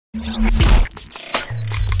Let's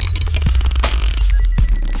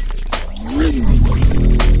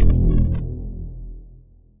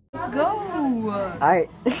go! Alright.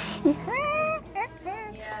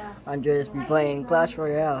 Andreas be playing Clash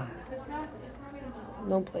Royale.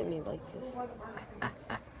 Don't play me like this.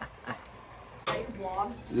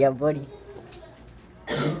 Yeah, buddy.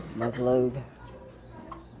 My vlog.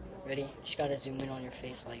 Ready? Just gotta zoom in on your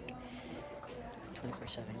face like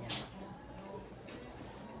 24/7, yeah.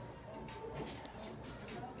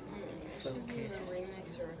 Focus.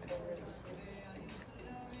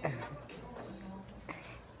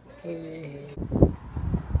 Hey.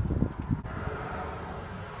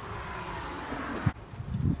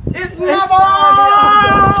 It's my boy!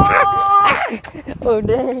 Oh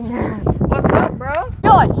dang. What's up, bro?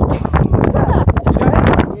 Josh! What's up? You know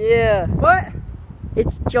him? Yeah. What?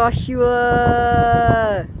 It's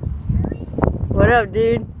Joshua! What up,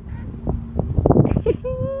 dude?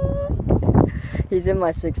 He's in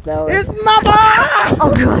my 6th hour. It's my boy!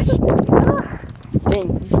 Oh gosh!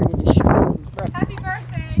 Dang, you freaking destroyed me, bro. Happy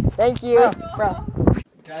birthday! Thank you! Bro.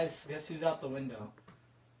 Guys, guess who's out the window?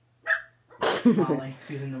 Molly.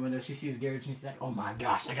 She's in the window. She sees Garrison and she's like, oh my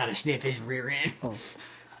gosh, I gotta sniff his rear end. Oh,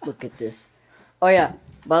 look at this. Oh yeah,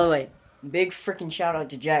 by the way, big freaking shout out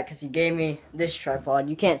to Jack because he gave me this tripod.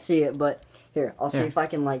 You can't see it, but here, I'll see if I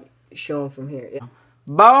can like show him from here. Yeah.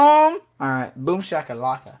 Boom! Alright, boom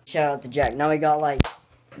shakalaka. Shout out to Jack. Now we got like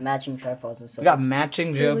matching tripods and stuff. We got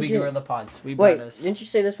matching Joby legit. Gorilla pods. We Wait, bought us. didn't you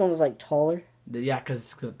say this one was like taller? Yeah, because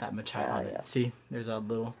it's got that much height on it. yeah. See, there's a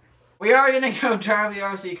little... We are gonna go drive the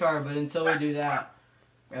RC car, but until we do that,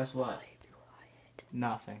 guess what?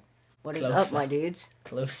 Nothing. What is Closer. up, my dudes?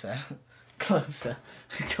 Closer. Closer.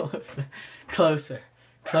 Closer. Closer.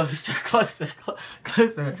 Closer. Closer.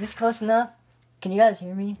 Closer. Is this close enough? Can you guys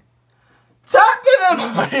hear me? Tap them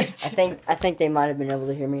on it! I think they might have been able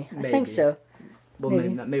to hear me. I think so. Well,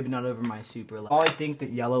 maybe not over my super light. I think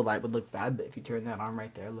that yellow light would look bad, but if you turn that on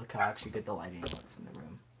right there, look how actually good the lighting looks in the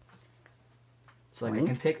room. So like I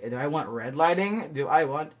can pick, do I want red lighting? Do I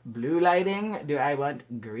want blue lighting? Do I want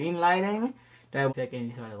green lighting? Do I pick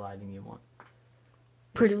any sort of lighting you want?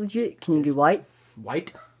 Pretty legit. Can you do white?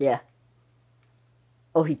 White? Yeah.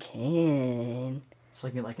 Oh, he can. So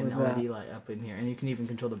I can get like an LED light up in here. And you can even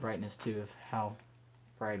control the brightness too of how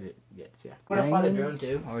bright it gets, yeah. Want to fly the drone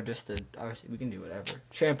too? Or just the RC, we can do whatever.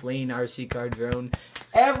 Trampoline, RC car, drone,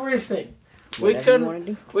 everything. We can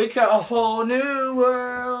a whole new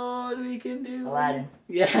world. We can do Aladdin.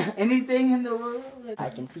 Yeah, anything in the world. I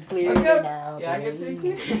can see clearly now. Yeah, I can see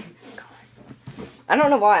clearly. I don't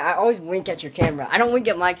know why. I always wink at your camera. I don't wink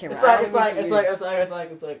at my camera. It's like,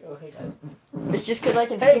 oh hey guys. It's just because I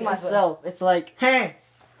can see myself. It's like, hey.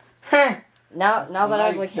 now that I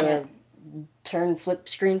have like the turn flip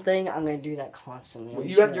screen thing, I'm gonna do that constantly. Well,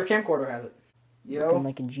 your camcorder has it. I'm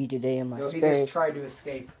like a G today in my He spirit. just tried to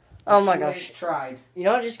escape. Oh my gosh. Tried. You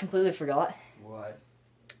know what I just completely forgot? What?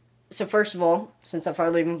 So first of all, since I'm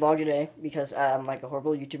finally even vlog today, because I'm like a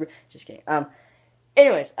horrible YouTuber, just kidding.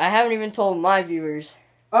 Anyways, I haven't even told my viewers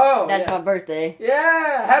that's my birthday.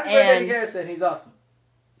 Yeah! Happy birthday to Garrison, he's awesome.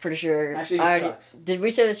 Pretty sure. Actually, he sucks. Did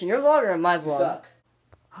we say this in your vlog or in my vlog? You suck.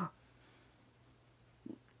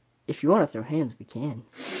 If you want to throw hands, we can.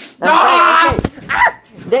 Ah!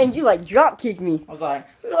 Dang, you like drop kick me. I was like,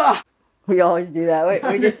 ah! We always do that.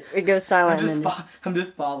 It goes silent. I'm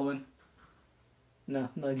just following. No,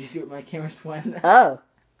 do you see what my camera's pointing at? Oh.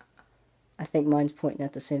 I think mine's pointing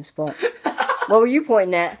at the same spot. What were you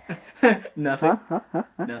pointing at? Nothing. Huh?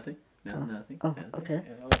 Nothing. No, nothing. Oh, nothing. okay.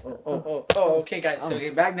 Oh, okay, guys. So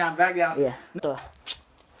get back down. Yeah.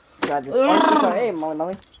 Grab this RC car. Hey,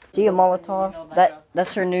 Molly. See a Molotov?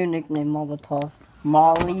 That's her new nickname, Molotov.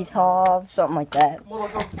 Molotov, something like that.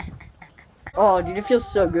 Oh, dude, it feels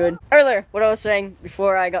so good. Earlier, what I was saying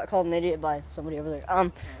before I got called an idiot by somebody over there.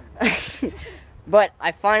 But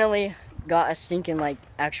I finally got a stinking like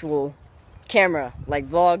actual camera, like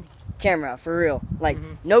vlog camera for real. Like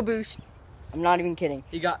no boost. I'm not even kidding.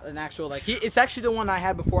 He got an actual like. It's actually the one I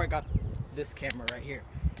had before I got this camera right here.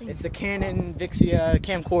 It's the Canon Vixia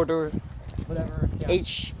camcorder, whatever. Yeah.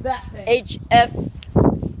 HF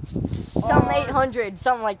some 800,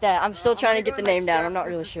 something like that. I'm still trying to get the name down. I'm not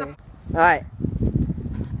really sure. All right,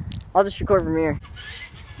 I'll just record from here.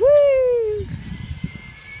 Woo!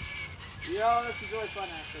 Yo, this is really fun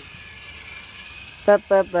actually.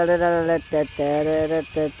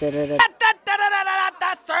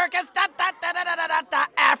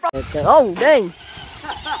 Oh dang!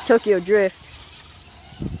 Tokyo Drift.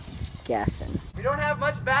 Garrison. We don't have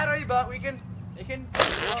much battery, but we can. It can.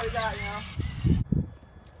 What we got, you know.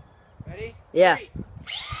 Ready? Yeah. Three.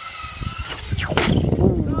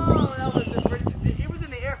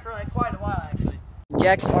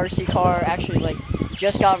 Jack's RC car actually like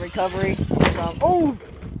just got recovery from. Oh,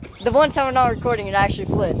 the one time I'm not recording, it actually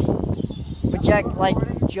flips. But Jack like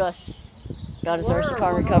just got his RC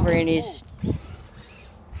car in recovery and he's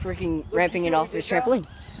freaking ramping it off his trampoline.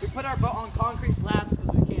 We put our boat on concrete slabs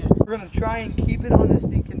because we can. We're gonna try and keep it on this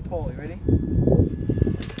stinking pole. You ready?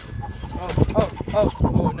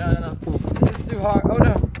 Oh, no. This is too hard. Oh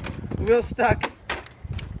no, the wheel's stuck.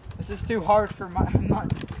 This is too hard for my. I'm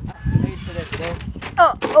not made for this, bro.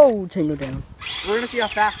 Oh, tango down. We're gonna see how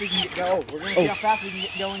fast we can get go. We're gonna see how fast we can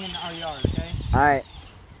get going in our yard. Okay. All right.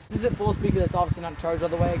 This is at full speed because it's obviously not charged all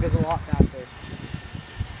the way. It goes a lot faster.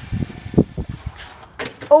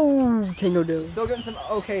 Oh, tango down. Still getting some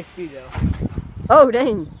okay speed though. Oh,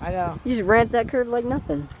 dang. I know. You just ramped that curve like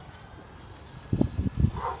nothing.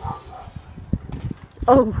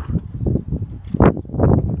 Oh.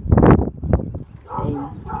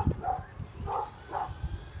 Dang.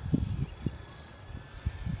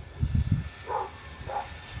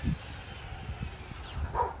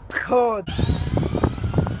 Oh.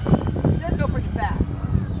 Let's go pretty fast.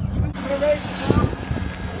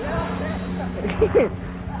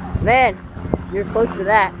 Man, you're close to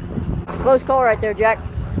that. It's a close call right there, Jack.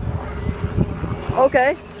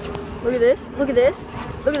 Okay. Look at this. Look at this.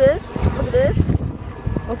 Look at this. Look at this.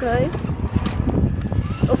 Okay.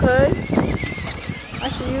 Okay. I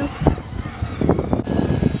see you.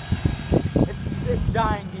 It's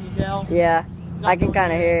dying, can you tell? Yeah, I can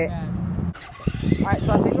kind of hear it. Alright,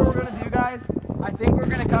 so I think what we're going to do, guys, I think we're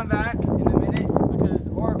going to come back in a minute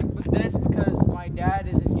because my dad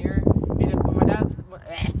isn't here. And if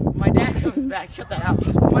my dad comes back, shut that out.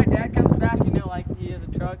 When my dad comes back, you know, like, he has a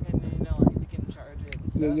truck and, you know, like, we can charge it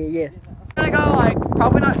and stuff. Yeah. I'm going to go, like,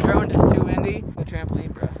 probably not drone, just too windy. The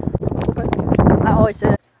trampoline, bro. I always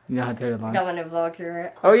said. You know how to turn it on. Got my new vlog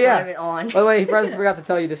camera. Oh, yeah. Not even on. By the way, he forgot to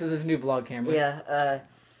tell you, this is his new vlog camera. Yeah,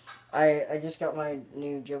 I just got my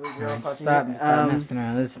new Joey Girl cartoon. Stop messing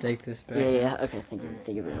around. Let's take this back. Yeah. Okay, thank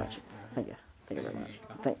you very much. Thank you very much.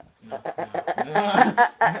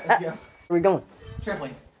 Let's go. Where we going?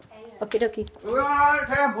 Trampoline. Okie dokie. We're on a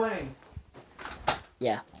trampoline.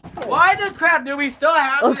 Yeah. Why the crap do we still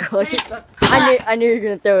have Oh this gosh. piece of I knew you were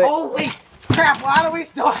gonna throw it. Holy crap, why do we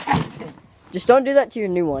still have this? Just don't do that to your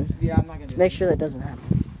new one. Yeah, I'm not gonna do Make sure that doesn't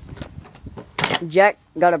happen. Jack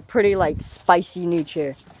got a pretty like spicy new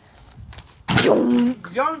chair.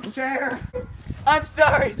 Junk chair. I'm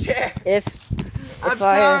sorry, chair. I'm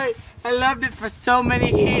sorry. I loved it for so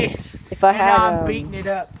many years. If I and had, now I'm beating it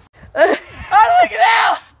up. Oh, look it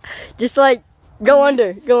out! Just like go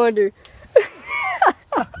under.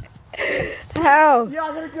 How?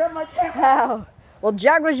 Y'all gonna grab my camera? How? Well,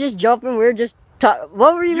 Jack was just jumping. We were just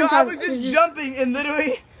what were you even I talking? was just jumping and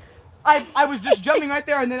literally, I was just jumping right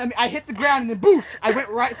there and then I hit the ground and then boosh, I went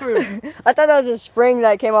right through. I thought that was a spring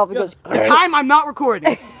that came off because. The time I'm not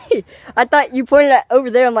recording. I thought you pointed at over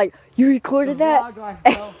there. I'm like, you recorded that? Vlog life,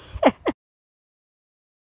 bro.